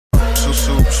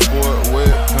super sport,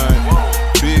 wet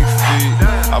paint, big feet.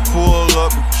 I pull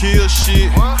up and kill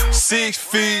shit, 6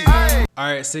 feet.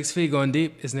 Alright, 6 feet going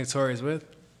deep is Nick Torius with?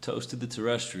 Toast to the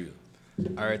Terrestrial.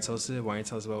 Alright, Toasted, why don't you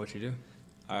tell us about what you do?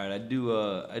 Alright, I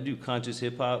do conscious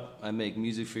hip hop. I make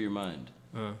music for your mind.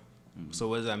 So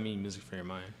what does that mean, music for your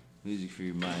mind? Music for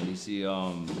your mind. You see,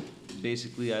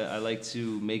 basically I like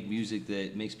to make music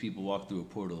that makes people walk through a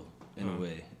portal in a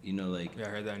way. You know, like Yeah, I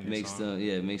heard that in your song.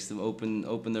 It makes them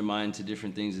open their mind to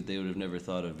different things that they would have never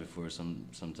thought of before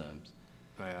sometimes.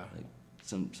 Oh yeah. Like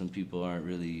some people aren't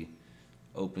really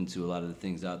open to a lot of the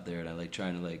things out there, and I like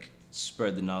trying to like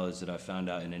spread the knowledge that I found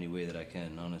out in any way that I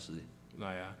can, honestly.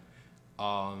 Oh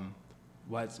yeah.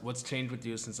 What's changed with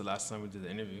you since the last time we did the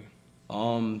interview?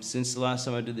 Since the last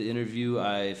time I did the interview,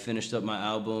 I finished up my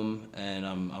album, and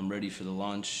I'm ready for the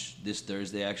launch this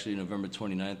Thursday, actually, November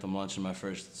 29th. I'm launching my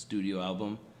first studio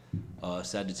album,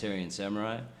 Sagittarian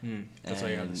Samurai. That's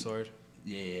why you have the sword?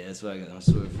 Yeah, that's what I got my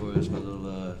sword for. It's my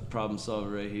little problem solver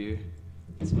right here.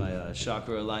 It's my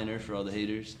chakra aligner for all the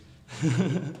haters.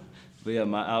 But yeah,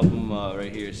 my album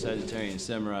right here, Sagittarian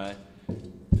Samurai,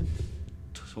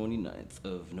 29th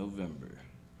of November.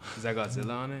 Is that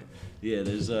Godzilla on it? Yeah,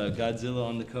 there's Godzilla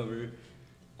on the cover.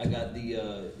 I got the,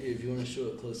 if you want to show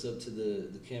it close up to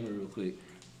the camera real quick.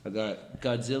 I got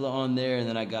Godzilla on there, and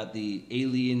then I got the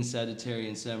alien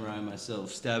Sagittarian Samurai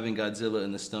myself stabbing Godzilla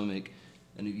in the stomach.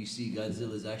 And if you see,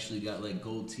 Godzilla's actually got like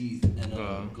gold teeth and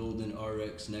a golden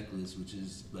RX necklace, which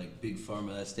is like Big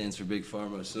Pharma. That stands for Big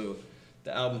Pharma. So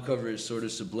the album cover is sort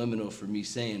of subliminal for me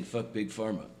saying, fuck Big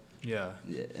Pharma. Yeah.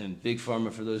 And Big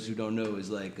Pharma, for those who don't know,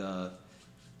 is like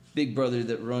Big Brother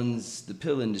that runs the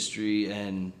pill industry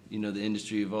and, you know, the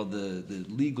industry of all the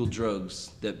legal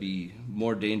drugs that be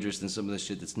more dangerous than some of the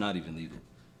shit that's not even legal.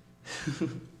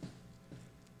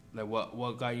 Like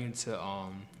what got you into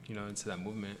into that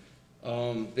movement?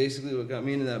 Basically what got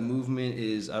me into that movement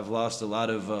is I've lost a lot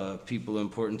of people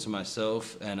important to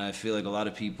myself, and I feel like a lot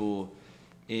of people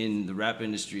in the rap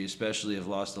industry especially have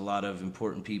lost a lot of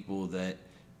important people that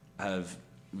have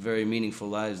very meaningful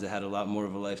lives that had a lot more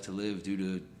of a life to live due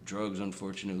to drugs,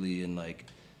 unfortunately, and like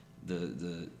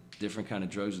the different kind of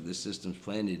drugs that this system's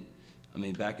planted. I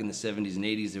mean, back in the 70s and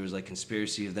 80s, there was like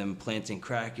conspiracy of them planting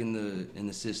crack in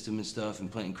the system and stuff,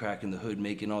 and planting crack in the hood,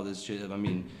 making all this shit. I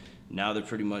mean, now they're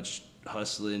pretty much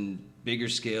hustling bigger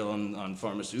scale on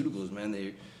pharmaceuticals, man.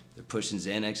 They're pushing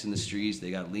Xanax in the streets.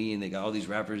 They got lean. They got all these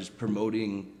rappers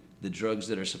promoting the drugs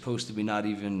that are supposed to be not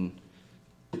even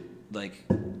like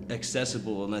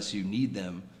accessible unless you need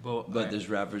them. But there's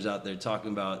rappers out there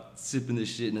talking about sipping this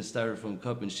shit in a styrofoam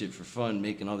cup and shit for fun,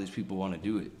 making all these people want to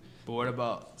do it. But what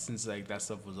about since like that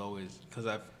stuff was always, because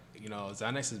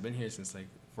Xanax has been here since like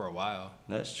for a while.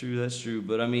 That's true.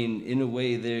 But I mean, in a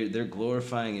way, they're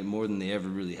glorifying it more than they ever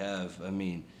really have. I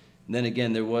mean, then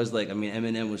again, there was like, I mean,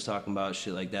 Eminem was talking about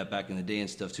shit like that back in the day and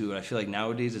stuff too. But I feel like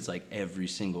nowadays it's like every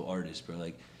single artist, bro.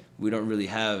 Like we don't really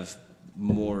have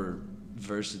more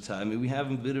versatile. I mean, we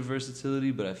have a bit of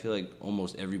versatility, but I feel like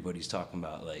almost everybody's talking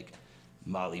about like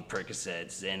Molly,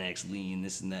 Percocets, Xanax, lean,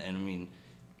 this and that. And I mean,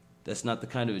 that's not the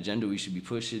kind of agenda we should be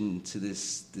pushing to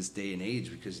this day and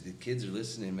age, because the kids are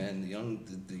listening, man.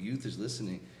 The youth is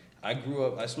listening. I grew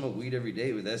up, I smoke weed every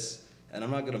day, but and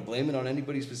I'm not gonna blame it on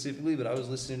anybody specifically, but I was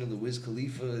listening to the Wiz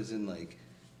Khalifas and like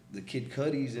the Kid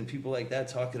Cudis and people like that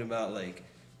talking about like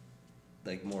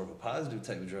more of a positive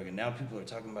type of drug, and now people are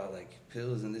talking about like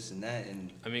pills and this and that.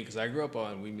 And I mean, because I grew up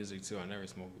on weed music too. I never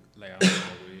smoked, I don't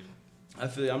smoke weed. I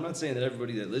feel, I'm not saying that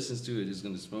everybody that listens to it is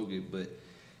gonna smoke it, but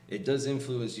it does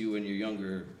influence you when you're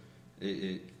younger.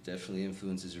 It definitely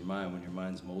influences your mind when your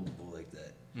mind's moldable like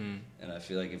that. And I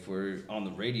feel like if we're on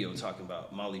the radio talking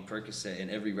about Molly Percocet and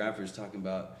every rapper is talking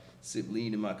about sip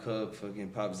lean in my cup, fucking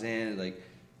pop Xan, like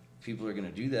people are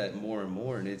gonna do that more and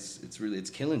more, and it's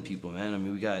killing people, man. I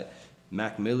mean, we got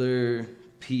Mac Miller,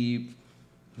 Peep,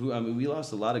 who, I mean, we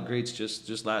lost a lot of greats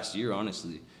just last year,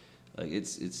 honestly. Like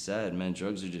it's sad, man.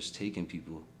 Drugs are just taking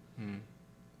people.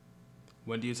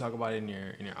 When do you talk about it in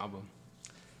your album?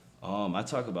 I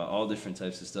talk about all different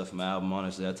types of stuff in my album,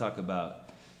 honestly. I talk about,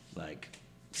 like,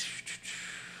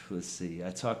 let's see.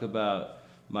 I talk about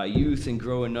my youth and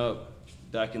growing up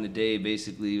back in the day,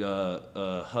 basically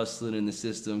hustling in the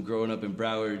system, growing up in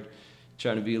Broward,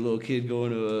 trying to be a little kid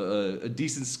going to a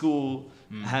decent school.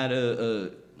 I had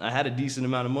a decent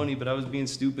amount of money, but I was being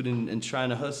stupid and trying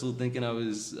to hustle, thinking I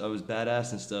was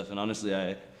badass and stuff. And honestly,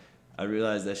 I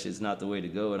realized that shit's not the way to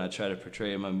go, and I try to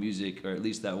portray in my music, or at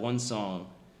least that one song,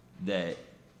 that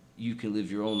you can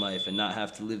live your own life and not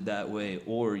have to live that way,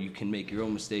 or you can make your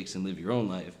own mistakes and live your own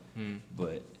life.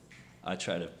 But I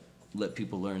try to let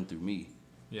people learn through me.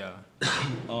 Yeah.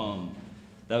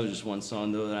 That was just one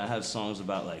song though. And I have songs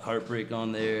about like heartbreak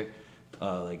on there,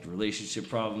 like relationship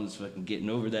problems, fucking getting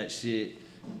over that shit,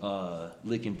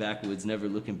 licking backwards, never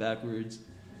looking backwards.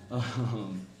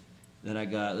 Then I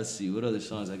got, let's see, what other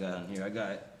songs I got on here?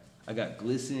 I got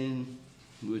Glisten,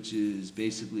 which is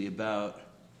basically about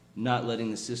not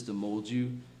letting the system mold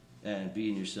you and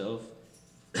being yourself.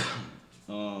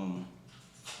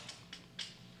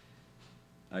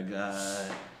 I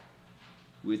got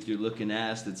With Your Looking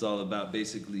Ass, that's all about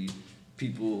basically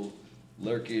people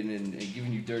lurking and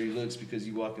giving you dirty looks because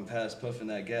you walking past puffing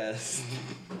that gas.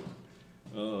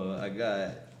 I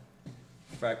got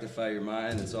Fractify Your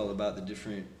Mind, that's all about the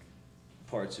different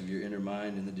parts of your inner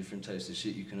mind and the different types of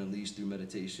shit you can unleash through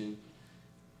meditation.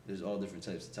 There's all different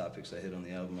types of topics I hit on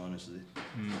the album, honestly.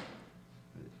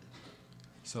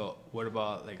 So what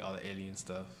about like all the alien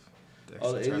stuff?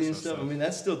 All the alien stuff? I mean,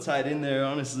 that's still tied in there,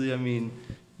 honestly. I mean,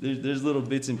 there's little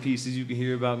bits and pieces you can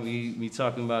hear about me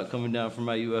talking about coming down from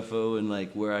my UFO and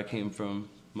like where I came from,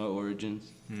 my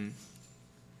origins.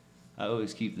 I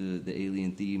always keep the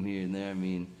alien theme here and there. I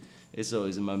mean, it's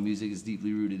always in my music. It's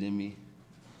deeply rooted in me.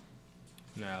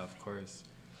 Yeah, of course.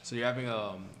 So you're having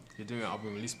you're doing an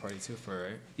album release party too for it,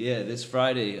 right? Yeah, this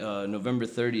Friday, November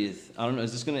 30th. I don't know,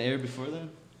 is this gonna air before then?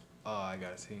 Oh, I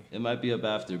gotta see. It might be up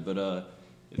after, but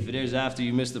if it airs after,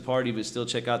 you missed the party, but still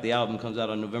check out the album. Comes out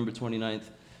on November 29th.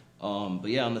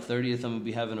 But yeah, on the 30th, I'm gonna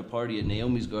be having a party at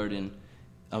Naomi's Garden.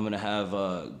 I'm gonna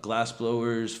have glass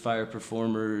blowers, fire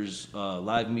performers,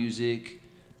 live music,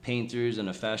 painters, and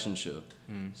a fashion show.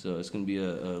 So it's gonna be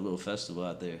a little festival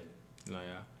out there. No,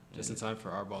 yeah. Just in time for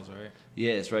Art Basel, right?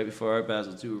 Yeah, it's right before Art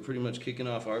Basel too. We're pretty much kicking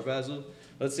off Art Basel.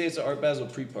 Let's say it's an Art Basel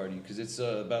pre-party because it's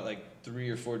about like 3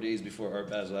 or 4 days before Art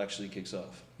Basel actually kicks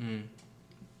off.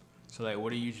 So like, what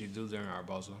do you usually do during Art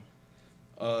Basel?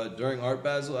 During Art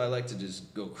Basel, I like to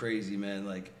just go crazy, man.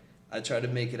 Like, I try to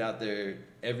make it out there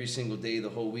every single day, the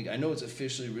whole week. I know it's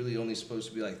officially really only supposed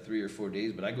to be like 3 or 4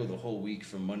 days, but I go the whole week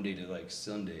from Monday to like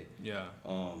Sunday. Yeah.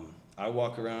 I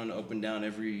walk around up and down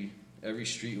every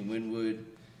street in Wynwood,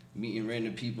 meeting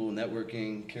random people,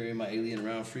 networking, carrying my alien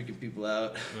around, freaking people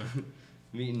out,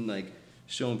 meeting, like,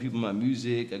 showing people my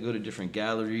music. I go to different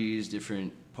galleries,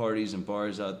 different parties and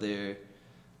bars out there.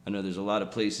 I know there's a lot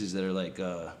of places that are like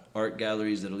art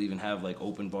galleries that'll even have like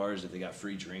open bars that they got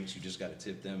free drinks. You just got to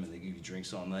tip them and they give you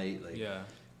drinks all night. Like, yeah.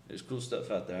 There's cool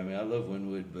stuff out there. I mean, I love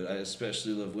Wynwood, but I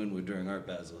especially love Wynwood during Art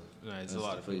Basel. It's That's a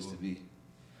lot the of place people. to be.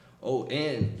 Oh,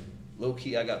 and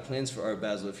low-key, I got plans for Art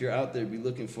Basel. If you're out there, be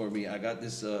looking for me. I got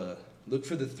this, look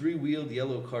for the 3-wheeled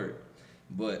yellow cart.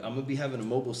 But I'm going to be having a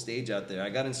mobile stage out there. I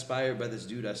got inspired by this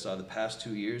dude I saw the past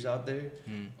 2 years out there.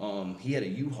 He had a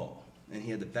U-Haul, and he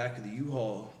had the back of the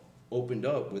U-Haul opened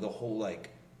up with a whole, like,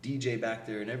 DJ back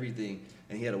there and everything,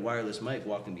 and he had a wireless mic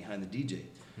walking behind the DJ.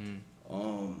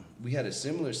 We had a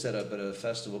similar setup at a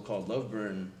festival called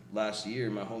Loveburn last year.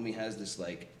 My homie has this,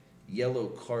 like, yellow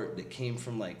cart that came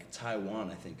from, like,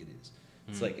 Taiwan, I think it is.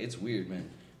 It's like, it's weird, man.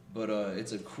 But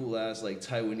it's a cool-ass, like,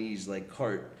 Taiwanese, like,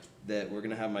 cart that we're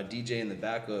going to have my DJ in the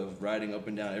back of, riding up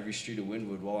and down every street of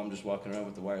Wynwood while I'm just walking around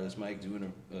with the wireless mic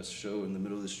doing a show in the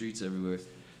middle of the streets everywhere.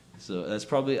 So that's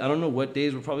probably, I don't know what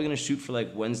days, we're probably going to shoot for,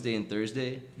 like, Wednesday and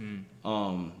Thursday.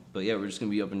 But, yeah, we're just going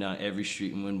to be up and down every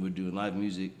street in Wynwood doing live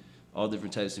music, all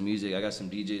different types of music. I got some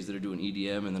DJs that are doing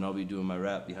EDM, and then I'll be doing my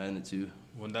rap behind it, too.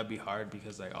 Wouldn't that be hard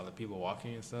because like all the people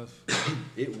walking and stuff?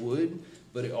 It would,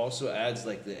 but it also adds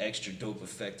like the extra dope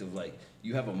effect of like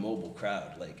you have a mobile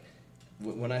crowd. Like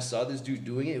when I saw this dude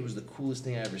doing it, it was the coolest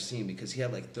thing I ever seen because he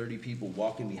had like 30 people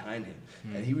walking behind him,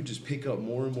 and he would just pick up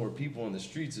more and more people on the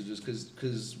streets. Of just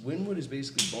because Wynwood is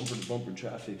basically bumper to bumper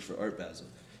traffic for Art Basel.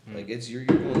 Like you're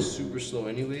going super slow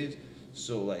anyways.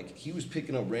 So, like, he was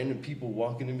picking up random people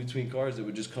walking in between cars that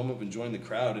would just come up and join the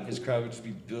crowd, and his crowd would just be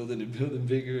building and building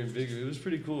bigger and bigger. It was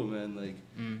pretty cool, man. Like,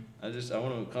 I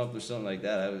want to accomplish something like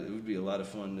that. It would be a lot of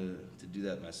fun to do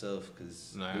that myself,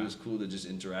 because it was cool to just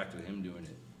interact with him doing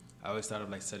it. I always thought of,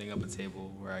 like, setting up a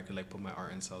table where I could, like, put my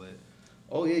art and sell it.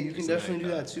 Oh, yeah, you can definitely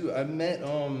do that, too. I met,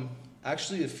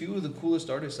 actually, a few of the coolest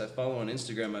artists I follow on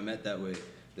Instagram I met that way.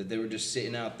 That they were just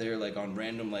sitting out there like on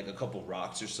random, like a couple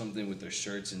rocks or something with their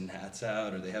shirts and hats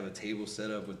out, or they have a table set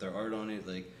up with their art on it.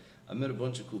 Like, I met a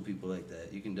bunch of cool people like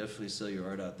that. You can definitely sell your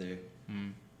art out there.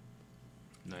 No,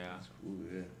 yeah. That's cool,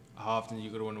 yeah. How often do you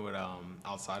go to Wynwood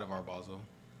outside of Art Basel?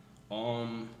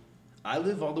 I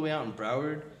live all the way out in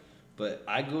Broward, but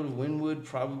I go to Wynwood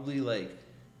probably like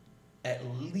at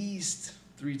least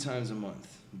 3 times a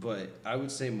month. But I would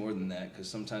say more than that, because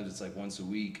sometimes it's like once a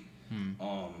week.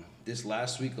 This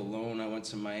last week alone, I went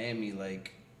to Miami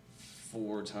like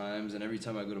 4 times, and every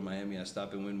time I go to Miami, I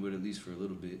stop in Wynwood at least for a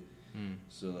little bit.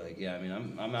 So like, yeah, I mean,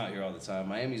 I'm out here all the time.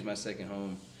 Miami's my second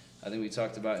home. I think we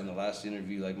talked about in the last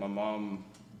interview, like my mom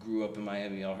grew up in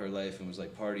Miami all her life and was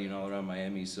like partying all around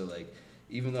Miami. So like,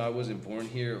 even though I wasn't born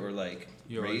here or like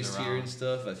raised here and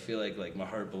stuff, I feel like my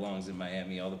heart belongs in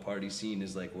Miami. All the party scene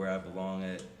is like where I belong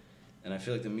at. And I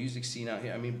feel like the music scene out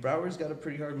here, I mean, Broward's got a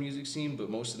pretty hard music scene, but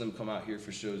most of them come out here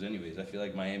for shows anyways. I feel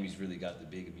like Miami's really got the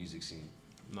big music scene.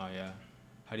 No, yeah.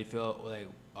 How do you feel like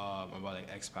about like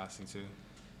X passing too?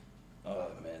 Oh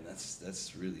man,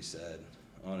 that's really sad.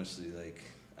 Honestly, like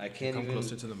I can't Come even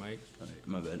closer to the mic.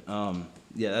 My bad.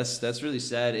 Yeah, that's really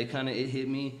sad. It hit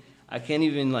me. I can't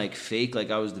even like fake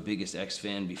like I was the biggest X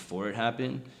fan before it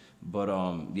happened. But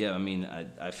yeah, I mean,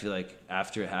 I feel like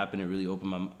after it happened, it really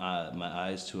opened my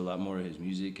eyes to a lot more of his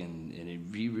music, and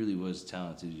he really was a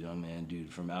talented young man, dude.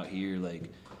 From out here,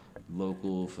 like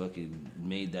local, fucking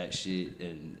made that shit,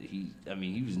 and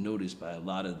he was noticed by a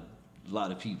lot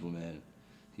of people, man.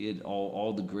 He had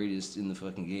all the greatest in the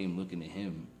fucking game looking at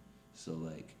him. So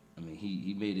like, I mean,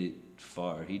 he made it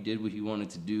far. He did what he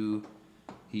wanted to do.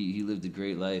 He lived a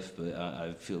great life, but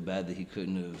I feel bad that he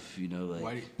couldn't have, you know,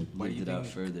 like lived it out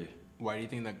further. Why do you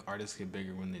think that artists get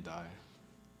bigger when they die?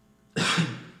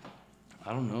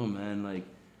 I don't know, man. Like,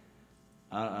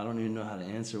 I don't even know how to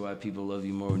answer why people love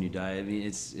you more when you die. I mean,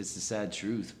 it's the sad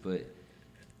truth, but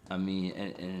I mean,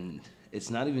 and it's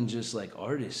not even just like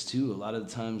artists too. A lot of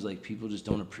the times, like people just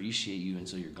don't appreciate you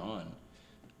until you're gone,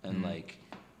 and like,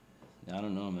 I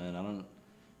don't know, man.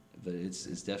 But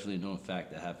it's definitely a known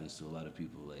fact that happens to a lot of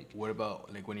people. Like, what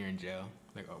about like when you're in jail?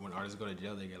 Like when artists go to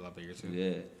jail, they get a lot bigger too.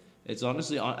 Yeah, it's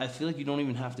honestly, I feel like you don't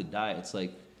even have to die. It's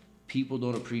like people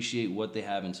don't appreciate what they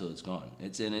have until it's gone.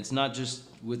 It's not just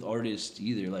with artists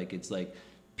either. Like it's like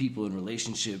people in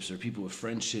relationships or people with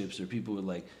friendships or people with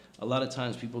like, a lot of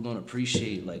times people don't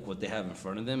appreciate like what they have in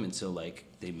front of them until like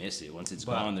they miss it. Once it's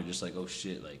gone, they're just like, oh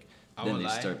shit, like then they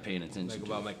start paying attention. Like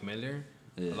about Mac Miller,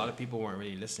 a lot of people weren't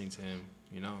really listening to him.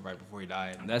 You know, right before he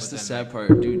died. That's the sad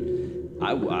part, dude.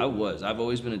 I've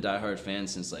always been a diehard fan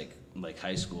since like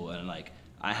high school, and like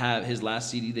I have his last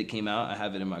CD that came out. I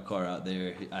have it in my car out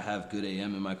there. I have Good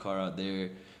AM in my car out there.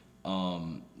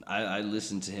 I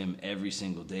listen to him every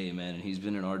single day, man, and he's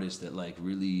been an artist that like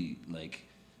really like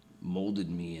molded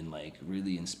me and like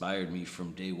really inspired me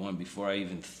from day one. Before I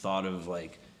even thought of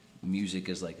like music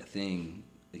as like a thing,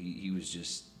 he was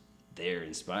just there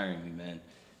inspiring me, man.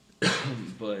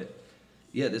 But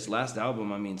yeah, this last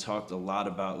album, I mean, talked a lot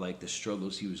about like the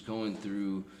struggles he was going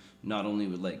through, not only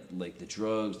with like the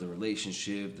drugs, the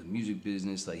relationship, the music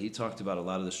business. Like he talked about a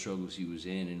lot of the struggles he was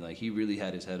in, and like he really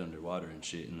had his head underwater and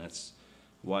shit. And that's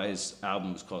why his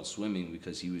album was called Swimming,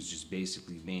 because he was just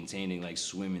basically maintaining like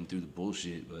swimming through the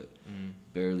bullshit, but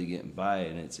barely getting by.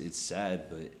 And it's sad,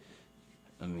 but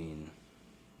I mean,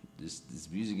 this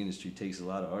music industry takes a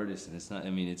lot of artists, and it's not. I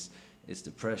mean, it's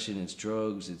depression, it's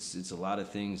drugs, it's a lot of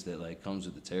things that like comes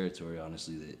with the territory,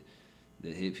 honestly,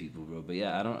 that hit people, bro. But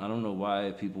yeah, I don't know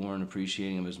why people weren't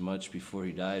appreciating him as much before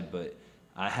he died, but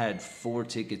I had 4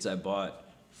 tickets I bought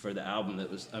for the album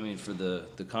that was, I mean, for the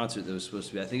concert that was supposed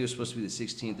to be, I think it was supposed to be the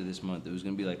 16th of this month. It was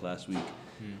gonna be like last week.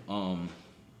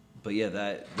 But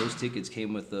yeah, those tickets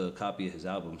came with a copy of his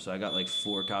album, so I got like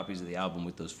 4 copies of the album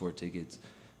with those 4 tickets,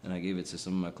 and I gave it to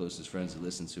some of my closest friends to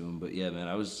listen to him. But yeah, man,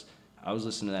 I was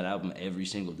listening to that album every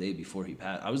single day before he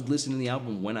passed. I was listening to the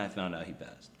album when I found out he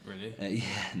passed. Really? Yeah,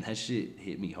 and that shit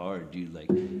hit me hard, dude. Like,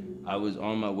 I was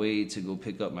on my way to go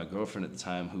pick up my girlfriend at the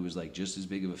time, who was like just as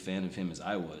big of a fan of him as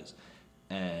I was.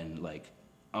 And like,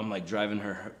 I'm like driving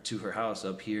her to her house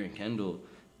up here in Kendall,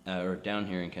 or down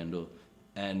here in Kendall.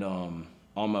 And on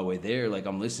my way there, like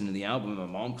I'm listening to the album, and my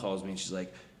mom calls me and she's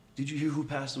like, did you hear who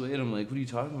passed away? And I'm like, what are you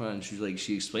talking about? And she's like,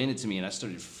 she explained it to me, and I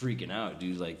started freaking out,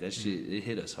 dude. Like, that shit, it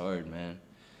hit us hard, man.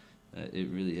 It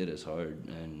really hit us hard.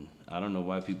 And I don't know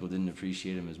why people didn't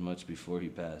appreciate him as much before he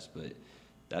passed, but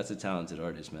that's a talented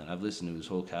artist, man. I've listened to his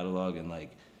whole catalog, and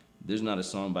like, there's not a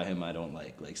song by him I don't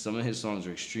like. Like, some of his songs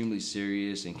are extremely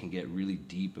serious and can get really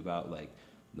deep about like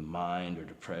the mind or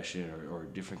depression or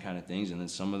different kind of things, and then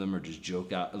some of them are just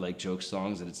joke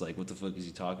songs, and it's like, what the fuck is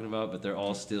he talking about? But they're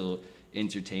all still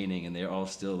entertaining, and they're all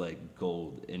still like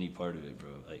gold, any part of it, bro.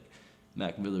 Like,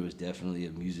 Mac Miller was definitely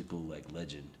a musical like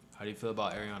legend. How do you feel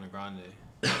about Ariana Grande?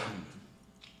 Damn.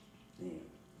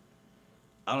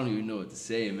 I don't even know what to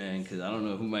say, man, because I don't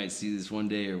know who might see this one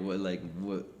day or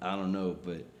what, I don't know,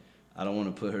 but I don't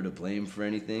want to put her to blame for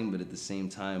anything, but at the same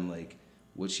time, like,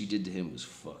 what she did to him was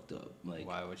fucked up. Like,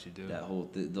 why would she do that whole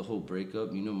the whole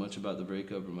breakup? You know much about the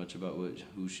breakup or much about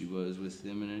who she was with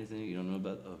him and anything? You don't know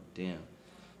about? Oh, damn.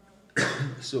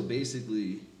 So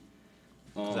basically,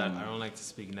 I don't like to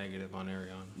speak negative on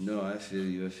Ariana. No, I feel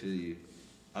you.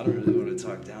 I don't really want to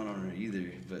talk down on her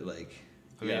either, but like,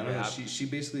 I mean, I don't know. She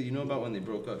basically, you know about when they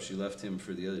broke up, she left him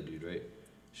for the other dude, right?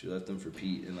 She left him for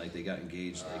Pete, and like they got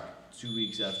engaged like 2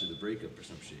 weeks after the breakup or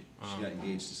some shit. She got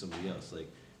engaged to somebody else. Like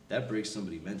that breaks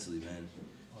somebody mentally, man.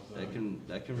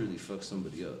 That can really fuck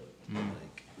somebody up.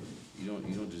 Like you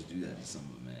don't just do that to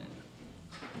someone, man.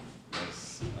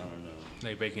 That's, I don't know.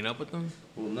 Like breaking up with them?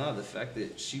 Well, nah, the fact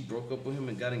that she broke up with him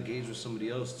and got engaged with somebody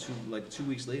else 2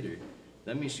 weeks later,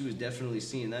 that means she was definitely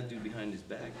seeing that dude behind his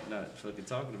back, not fucking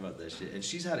talking about that shit. And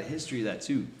she's had a history of that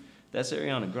too. That's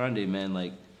Ariana Grande, man.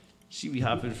 Like, she be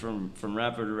hopping from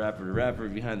rapper to rapper to rapper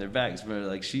behind their backs, man.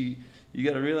 Like, you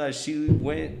gotta realize she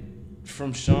went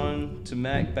from Sean to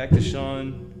Mac, back to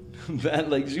Sean.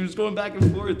 Like, she was going back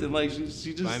and forth, and like, she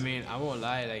just. But I mean, I won't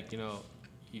lie, like, you know,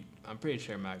 I'm pretty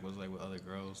sure Mac was like with other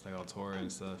girls, like on tour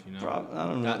and stuff, you know. I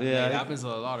don't know. It happens to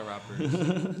a lot of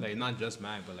rappers. Like, not just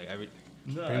Mac, but like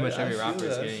pretty much every rapper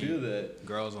is getting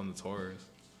girls on the tours.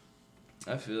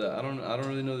 I feel that. I don't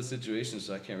really know the situation,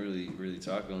 so I can't really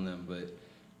talk on them. But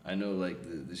I know like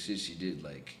the shit she did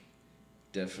like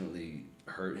definitely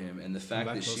hurt him, and the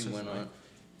fact that she went on.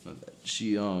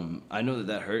 I know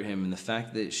that hurt him, and the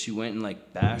fact that she went and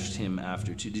like bashed him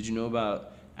after too. Did you know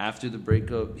about after the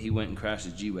breakup he went and crashed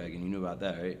his G-Wagon? You know about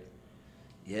that, right?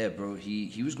 Yeah, bro.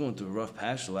 He was going through a rough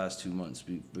patch the last 2 months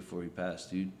before he passed,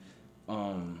 dude.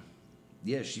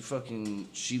 Yeah,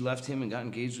 she left him and got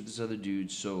engaged with this other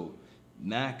dude. So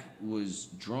Mac was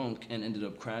drunk and ended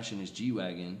up crashing his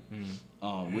G-Wagon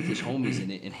with his homies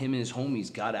in it, and him and his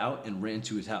homies got out and ran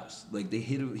to his house. Like he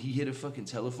hit a fucking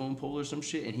telephone pole or some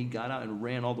shit, and he got out and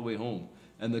ran all the way home.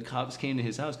 And the cops came to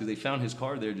his house because they found his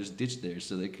car there, just ditched there.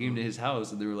 So they came to his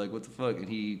house and they were like, "What the fuck?" And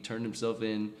he turned himself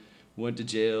in, went to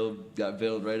jail, got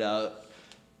bailed right out.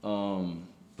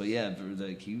 But yeah,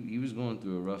 like he was going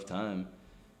through a rough time.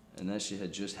 And that shit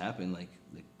had just happened, like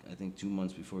I think 2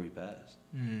 months before he passed.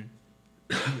 And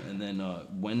then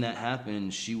when that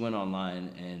happened, she went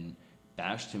online and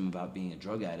bashed him about being a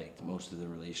drug addict most of the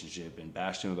relationship, and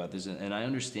bashed him about this. And I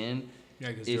understand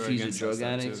if he's a drug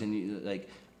addict, and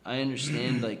I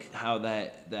understand like how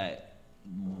that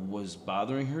was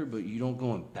bothering her, but you don't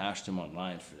go and bash them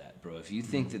online for that, bro. If you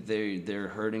think that they're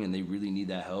hurting and they really need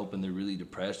that help, and they're really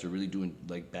depressed or really doing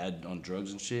like bad on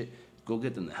drugs and shit, go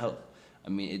get them the help. I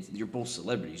mean, you're both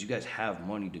celebrities. You guys have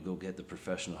money to go get the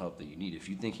professional help that you need. If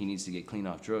you think he needs to get clean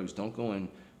off drugs, don't go and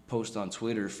post on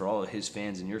Twitter for all of his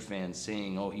fans and your fans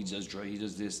saying, "Oh, he does drugs, he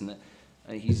does this and that."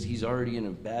 He's already in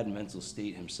a bad mental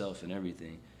state himself and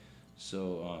everything.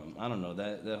 So I don't know.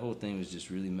 That whole thing was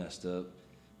just really messed up.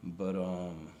 But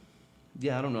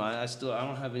yeah, I don't know. I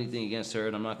don't have anything against her,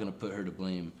 and I'm not gonna put her to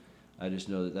blame. I just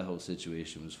know that whole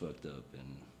situation was fucked up,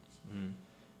 and.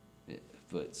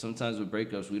 But sometimes with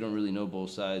breakups, we don't really know both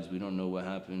sides. We don't know what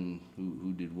happened,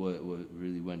 who did what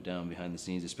really went down behind the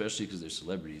scenes, especially because they're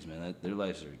celebrities, man. Their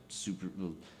lives are super,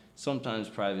 sometimes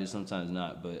private, sometimes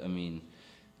not. But, I mean,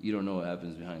 you don't know what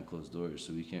happens behind closed doors,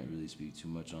 so we can't really speak too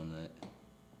much on that.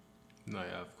 No,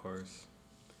 yeah, of course.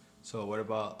 So what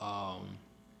about,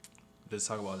 let's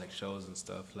talk about, like, shows and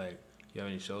stuff. Like, you have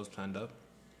any shows planned up?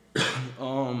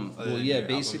 Well, yeah,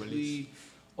 basically...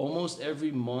 Almost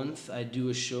every month, I do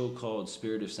a show called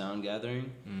Spirit of Sound Gathering.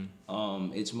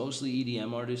 It's mostly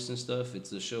EDM artists and stuff.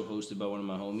 It's a show hosted by one of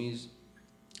my homies.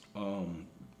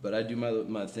 But I do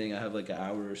my thing. I have like an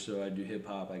hour or so. I do hip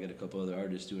hop. I got a couple other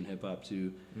artists doing hip hop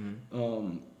too.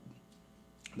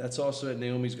 That's also at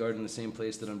Naomi's Garden, the same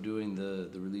place that I'm doing the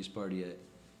release party at.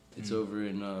 It's over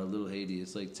in Little Haiti.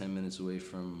 It's like 10 minutes away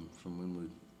from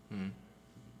Wynwood.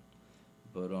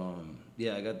 But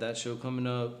yeah, I got that show coming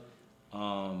up.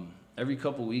 Every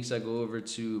couple weeks I go over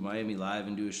to Miami Live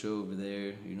and do a show over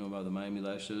there. You know about the Miami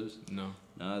Live shows? No.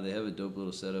 Nah, they have a dope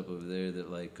little setup over there that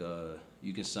like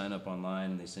you can sign up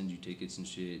online and they send you tickets and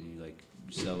shit, and you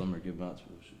sell them or give them out to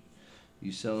people.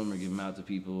 You sell them or give them out to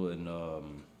people, and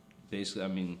basically, I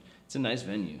mean, it's a nice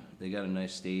venue. They got a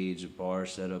nice stage, a bar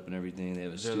set up and everything. They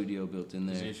have a studio built in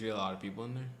there. Is there usually a lot of people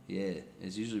in there? Yeah,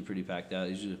 it's usually pretty packed out.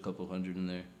 Usually a couple hundred in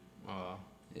there. Oh.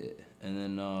 Yeah, and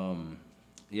then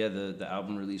yeah, the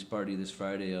album release party this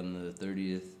Friday on the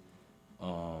 30th.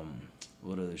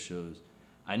 What other shows?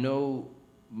 I know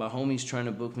my homie's trying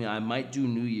to book me. I might do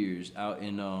New Year's out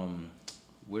in,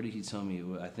 where did he tell me?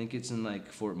 I think it's in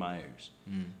like Fort Myers.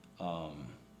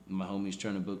 My homie's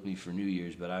trying to book me for New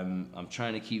Year's, but I'm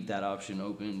trying to keep that option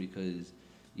open because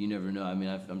you never know. I mean,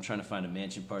 I'm trying to find a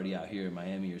mansion party out here in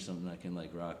Miami or something I can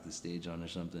like rock the stage on or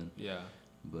something. Yeah.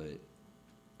 But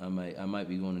I might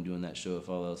be going and doing that show if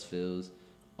all else fails.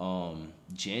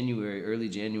 Early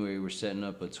January, we're setting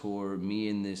up a tour. Me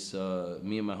and my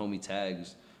homie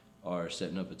Tags, are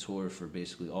setting up a tour for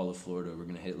basically all of Florida. We're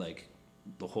gonna hit like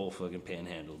the whole fucking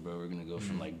panhandle, bro. We're gonna go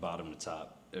from like bottom to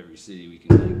top. Every city we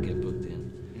can like get booked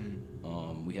in.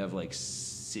 We have like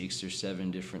 6 or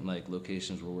 7 different like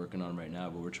locations we're working on right now,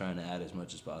 but we're trying to add as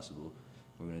much as possible.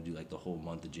 We're gonna do like the whole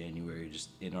month of January just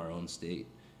in our own state,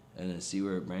 and then see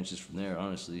where it branches from there.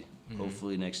 Honestly,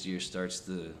 hopefully next year starts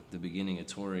the beginning of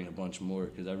touring a bunch more,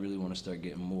 because I really want to start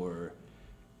getting more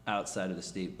outside of the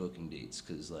state booking dates,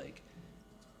 because like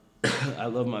I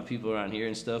love my people around here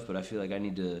and stuff, but I feel like I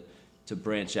need to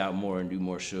branch out more and do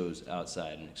more shows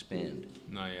outside and expand.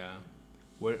 No, yeah.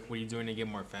 What are you doing to get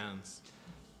more fans?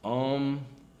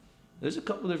 There's a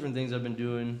couple different things I've been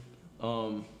doing.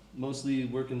 Mostly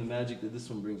working the magic that this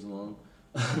one brings along.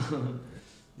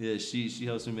 Yeah, she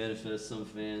helps me manifest some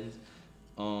fans.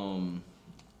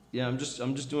 Yeah, I'm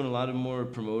just doing a lot of more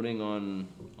promoting on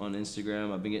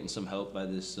Instagram. I've been getting some help by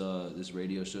this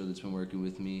radio show that's been working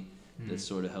with me. That's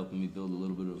sort of helping me build a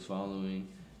little bit of a following.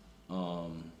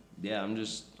 Yeah, I'm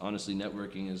just honestly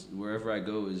networking. Is wherever I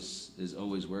go is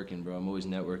always working, bro. I'm always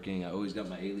networking. I always got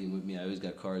my alien with me. I always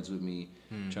got cards with me,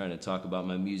 trying to talk about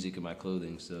my music and my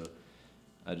clothing. So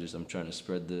I'm trying to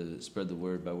spread the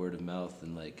word by word of mouth,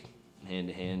 and like hand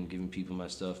to hand, giving people my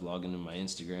stuff, logging in my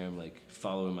Instagram, like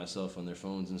following myself on their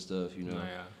phones and stuff. You know. Oh,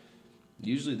 yeah.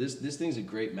 Usually this thing's a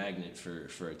great magnet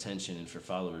for attention and for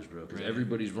followers, bro. Because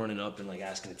everybody's running up and like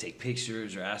asking to take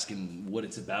pictures or asking what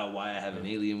it's about, why I have an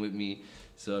alien with me.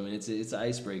 So I mean, it's an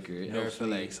icebreaker. You never feel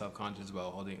like self-conscious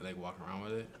about holding, like walking around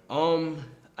with it?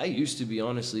 I used to be,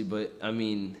 honestly, but I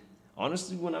mean,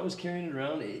 honestly, when I was carrying it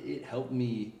around, it helped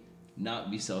me not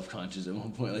be self-conscious at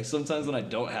one point. Like sometimes when I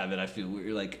don't have it, I feel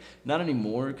weird. Like not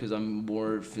anymore, because I'm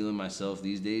more feeling myself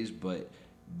these days, but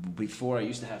before I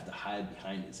used to have to hide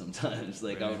behind it sometimes.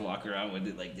 Like I would walk around with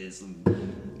it like this,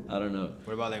 and I don't know.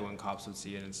 What about like when cops would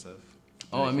see it and stuff?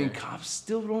 Oh, I mean, cops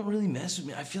still don't really mess with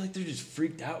me. I feel like they're just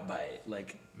freaked out by it.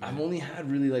 Like I've only had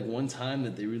really like one time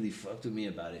that they really fucked with me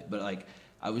about it, but like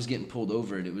I was getting pulled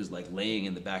over and it was like laying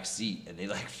in the back seat, and they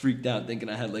like freaked out thinking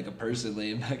I had like a person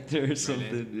laying back there or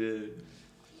something. Yeah.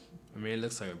 I mean, it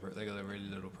looks like a really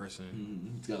little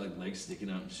person. It's got like legs sticking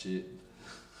out and shit.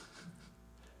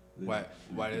 Why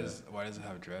does it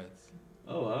have dreads?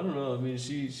 Oh, I don't know. I mean,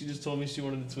 she just told me she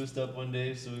wanted to twist up one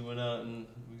day, so we went out and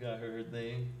we got her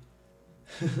thing.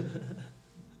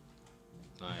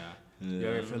 Oh yeah. You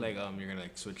ever feel like you're gonna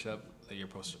like switch up like your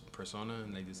persona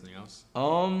and like do something else?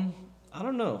 I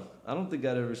don't know. I don't think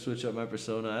I'd ever switch up my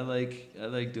persona. I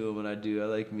like doing what I do. I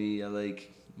like me. I like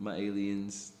my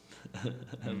aliens.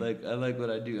 I like what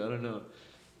I do. I don't know.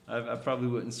 I probably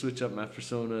wouldn't switch up my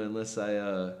persona unless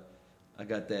I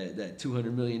got that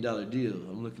 $200 million deal.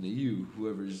 I'm looking at you,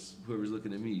 whoever's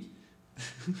looking at me.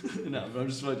 No, but I'm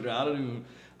just fucking around.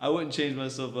 I wouldn't change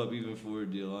myself up even for a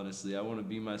deal, honestly. I want to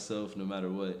be myself no matter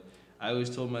what. I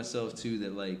always told myself too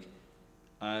that like,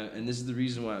 and this is the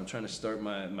reason why I'm trying to start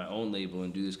my own label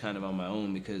and do this kind of on my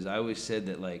own, because I always said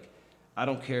that like, I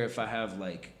don't care if I have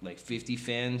like 50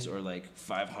 fans or like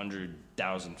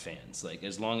 500,000 fans. Like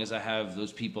as long as I have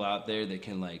those people out there that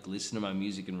can like listen to my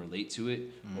music and relate to it,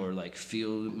 or like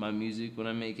feel my music when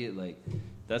I make it, like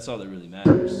that's all that really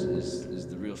matters is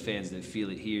the real fans that feel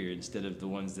it here, instead of the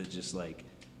ones that just like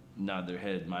nod their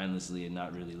head mindlessly and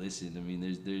not really listen. I mean,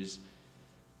 there's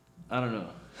I don't know.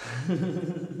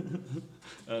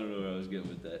 I don't know where I was getting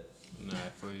with that. Nah, I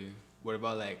feel you. What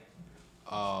about like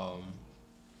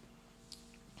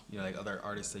you know, like other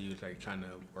artists that you're like trying to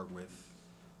work with?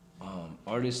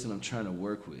 Artists that I'm trying to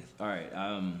work with. All right,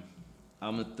 I'm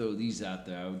gonna throw these out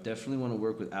there. I would definitely want to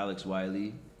work with Alex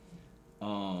Wiley.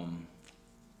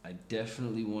 I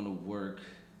definitely want to work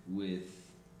with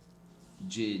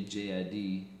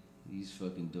JID. He's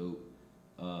fucking dope.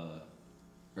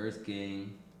 Earth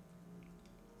Gang.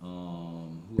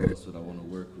 Who else would I want to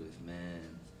work with,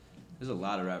 man? There's a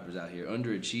lot of rappers out here.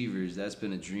 Underachievers, that's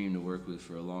been a dream to work with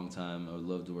for a long time. I would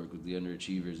love to work with the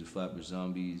Underachievers, the Flatbush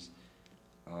Zombies.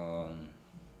 Yeah,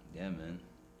 man.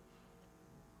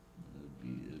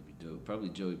 It'd be dope. Probably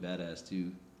Joey Badass,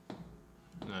 too.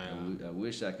 I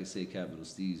wish I could say Capital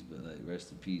Steez, but like,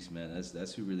 rest in peace, man.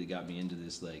 That's who really got me into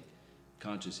this like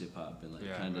conscious hip hop and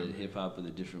like kind of hip hop with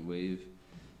a different wave.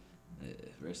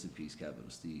 Rest in peace, Capital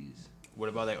Steez. What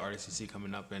about like artists you see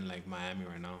coming up in like Miami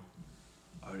right now?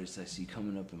 Artists I see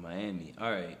coming up in Miami.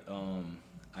 All right,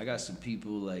 I got some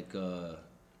people like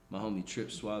my homie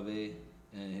Trip Suave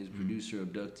and his producer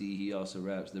Abductee. He also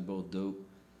raps. They're both dope.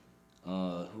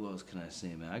 Who else can I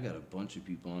say, man? I got a bunch of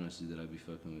people, honestly, that I be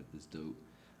fucking with that's dope.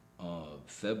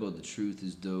 Febo the Truth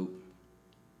is dope.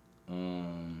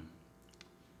 Damn,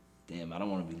 I don't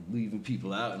want to be leaving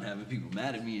people out and having people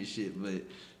mad at me and shit, but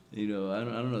You know, I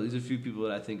don't know. There's a few people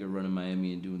that I think are running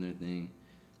Miami and doing their thing.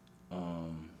 I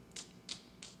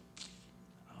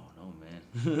don't know,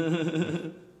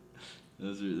 man.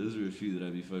 Those are a few that I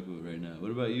be fucking with right now.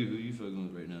 What about you? Who you fucking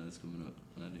with right now that's coming up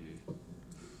out of here?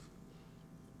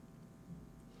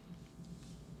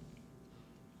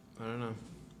 I don't know.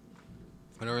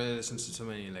 I don't really listen to too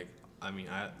many, like, I mean,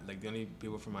 the only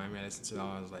people from Miami I listen to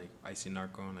now is, like, Icy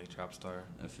Narco and, like, Trap Star.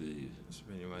 I feel you. That's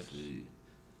pretty much. I feel you.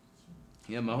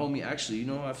 Yeah, my homie, actually, you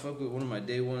know, I fuck with one of my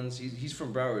day ones. He's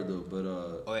from Broward, though, but,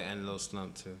 Oh, yeah, and Lil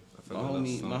Slump, too. my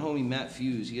homie Matt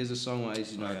Fuse, he has a song with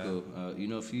Icy Narco. Yeah. You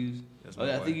know Fuse? Oh,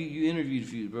 yeah, I think you interviewed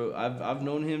Fuse, bro. I've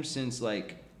known him since,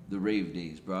 like, the rave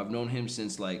days, bro. I've known him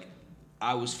since, like,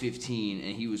 I was 15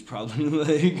 and he was probably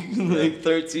like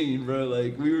 13, bro.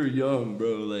 Like, we were young,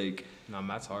 bro. Like, no,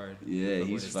 Matt's hard. Yeah,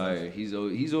 he's fire. Stuff.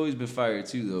 He's always been fire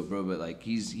too, though, bro. But like,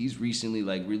 he's recently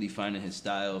like really finding his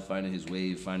style, finding his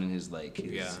wave, finding his like.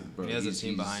 His, bro, he has a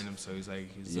team behind him, so he's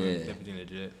doing everything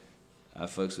legit. I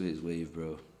fucks with his wave,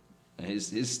 bro. And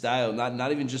his style,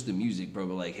 not even just the music, bro,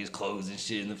 but like his clothes and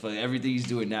shit and the fuck, everything he's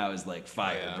doing now is like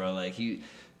fire, bro.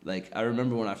 Like I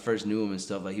remember when I first knew him and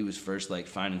stuff, like he was first like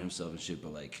finding himself and shit,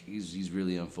 but like he's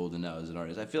really unfolding now as an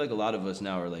artist. I feel like a lot of us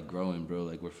now are like growing, bro.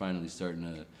 Like we're finally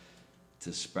starting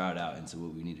to sprout out into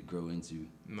what we need to grow into.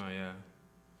 No,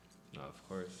 of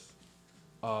course.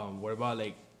 What about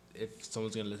like if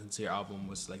someone's gonna listen to your album?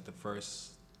 What's like the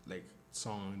first like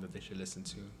song that they should listen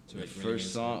to? The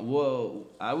first song? Well,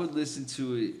 I would listen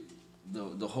to it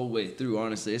the whole way through.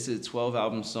 Honestly, it's a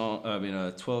 12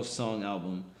 song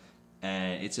album.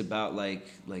 And it's about like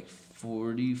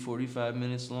 45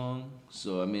 minutes long.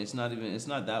 So I mean, it's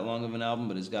not that long of an album,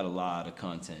 but it's got a lot of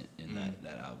content in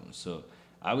that album. So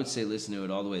I would say listen to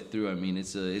it all the way through. I mean,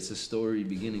 it's a story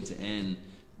beginning to end.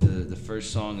 The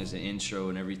first song is an intro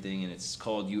and everything, and it's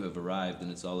called "You Have Arrived," and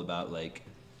it's all about like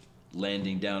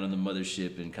landing down on the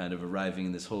mothership and kind of arriving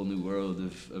in this whole new world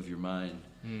of your mind.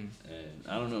 And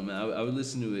I don't know, man. I would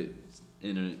listen to it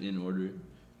in order.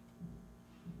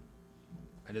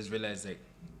 I just realized, like,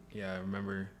 I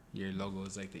remember your logo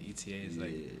is like the ETA is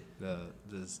like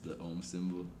the Ohm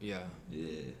symbol. Yeah.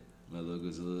 Yeah, my logo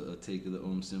is a take of the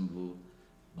Ohm symbol.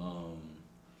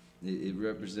 It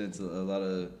represents a lot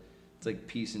of, it's like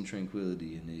peace and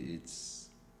tranquility, and it's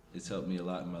helped me a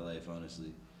lot in my life,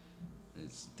 honestly.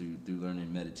 It's through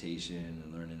learning meditation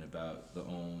and learning about the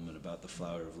Ohm and about the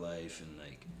flower of life, and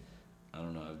like, I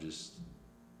don't know,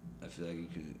 I feel like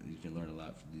you can learn a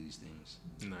lot from these things.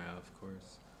 No, of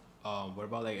course. What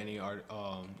about like any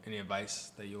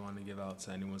advice that you want to give out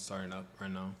to anyone starting up right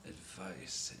now?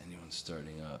 Advice to anyone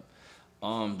starting up.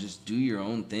 Just do your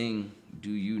own thing.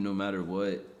 Do you no matter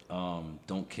what.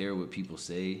 Don't care what people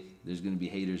say. There's gonna be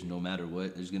haters no matter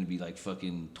what. There's gonna be like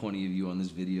fucking 20 of you on this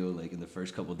video like in the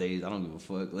first couple days. I don't give a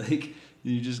fuck. Like,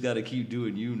 you just gotta keep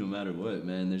doing you no matter what,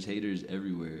 man. There's haters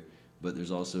everywhere, but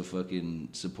there's also fucking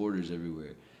supporters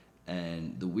everywhere.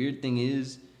 And the weird thing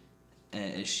is,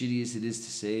 as shitty as it is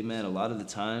to say, man, a lot of the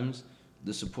times,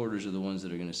 the supporters are the ones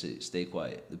that are going to stay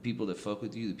quiet. The people that fuck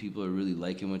with you, the people that are really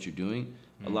liking what you're doing,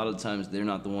 a lot of the times they're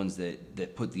not the ones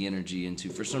that put the energy into,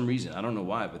 for some reason, I don't know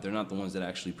why, but they're not the ones that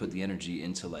actually put the energy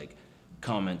into, like,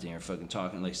 commenting or fucking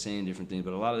talking, like, saying different things.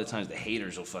 But a lot of the times, the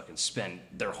haters will fucking spend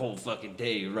their whole fucking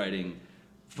day writing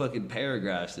fucking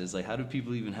paragraphs. It's like, how do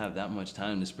people even have that much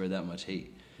time to spread that much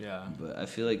hate? Yeah. But I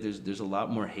feel like there's a lot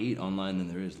more hate online than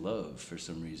there is love for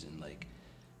some reason. Like,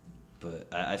 but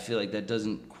I feel like that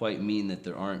doesn't quite mean that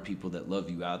there aren't people that love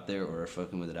you out there or are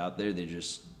fucking with it out there. They're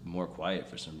just more quiet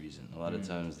for some reason. A lot of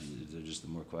times they're just the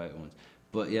more quiet ones.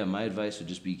 But yeah, my advice would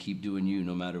just be keep doing you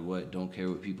no matter what. Don't care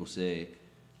what people say.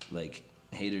 Like,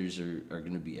 haters are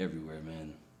gonna be everywhere,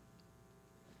 man.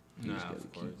 You just gotta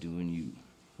keep doing you.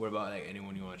 What about like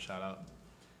anyone you want to shout out?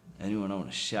 Anyone I want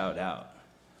to shout out?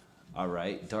 All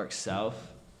right, Dark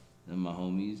South and my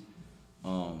homies.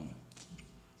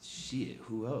 Shit,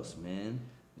 who else, man?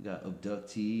 We got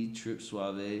Abductee, Trip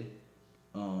Suave,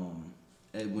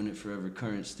 Ed Win It Forever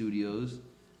Current Studios,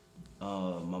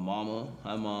 my mama,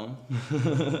 hi mom.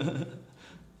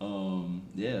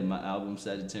 My album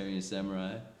Sagittarian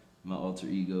Samurai, my alter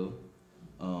ego,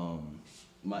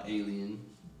 my alien.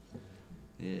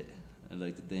 Yeah, I'd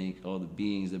like to thank all the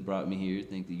beings that brought me here.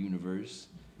 Thank the universe.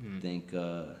 Thank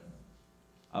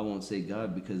I won't say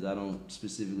God because I don't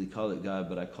specifically call it God,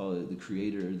 but I call it the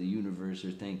creator or the universe,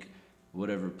 or thank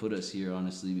whatever put us here,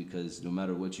 honestly, because no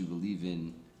matter what you believe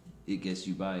in, it gets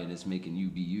you by and it's making you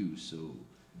be you. So,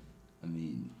 I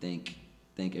mean, thank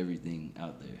everything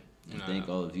out there. And thank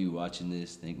all of you watching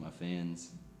this. Thank my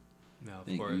fans. No, of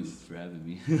thank course. you for having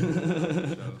me.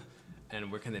 And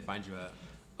where can they find you at?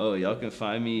 Oh, y'all can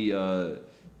find me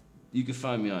You can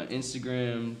find me on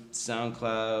Instagram,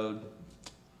 SoundCloud,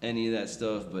 any of that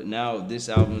stuff. But now this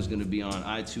album is going to be on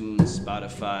iTunes,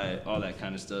 Spotify, all that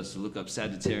kind of stuff. So look up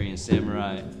Sagittarian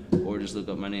Samurai or just look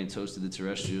up my name, Toasted the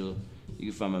Terrestrial.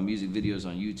 You can find my music videos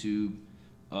on YouTube,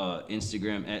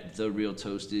 Instagram at The Real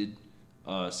Toasted.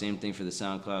 Same thing for the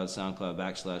SoundCloud,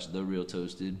 /The Real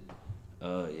Toasted.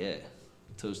 Yeah,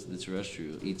 Toasted the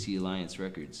Terrestrial, AT Alliance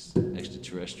Records,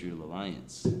 Extraterrestrial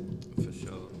Alliance. For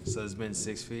sure. So it's been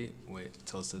 6 feet. Wait,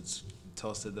 toasted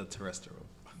the Terrestrial.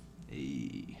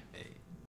 Hey. Hey.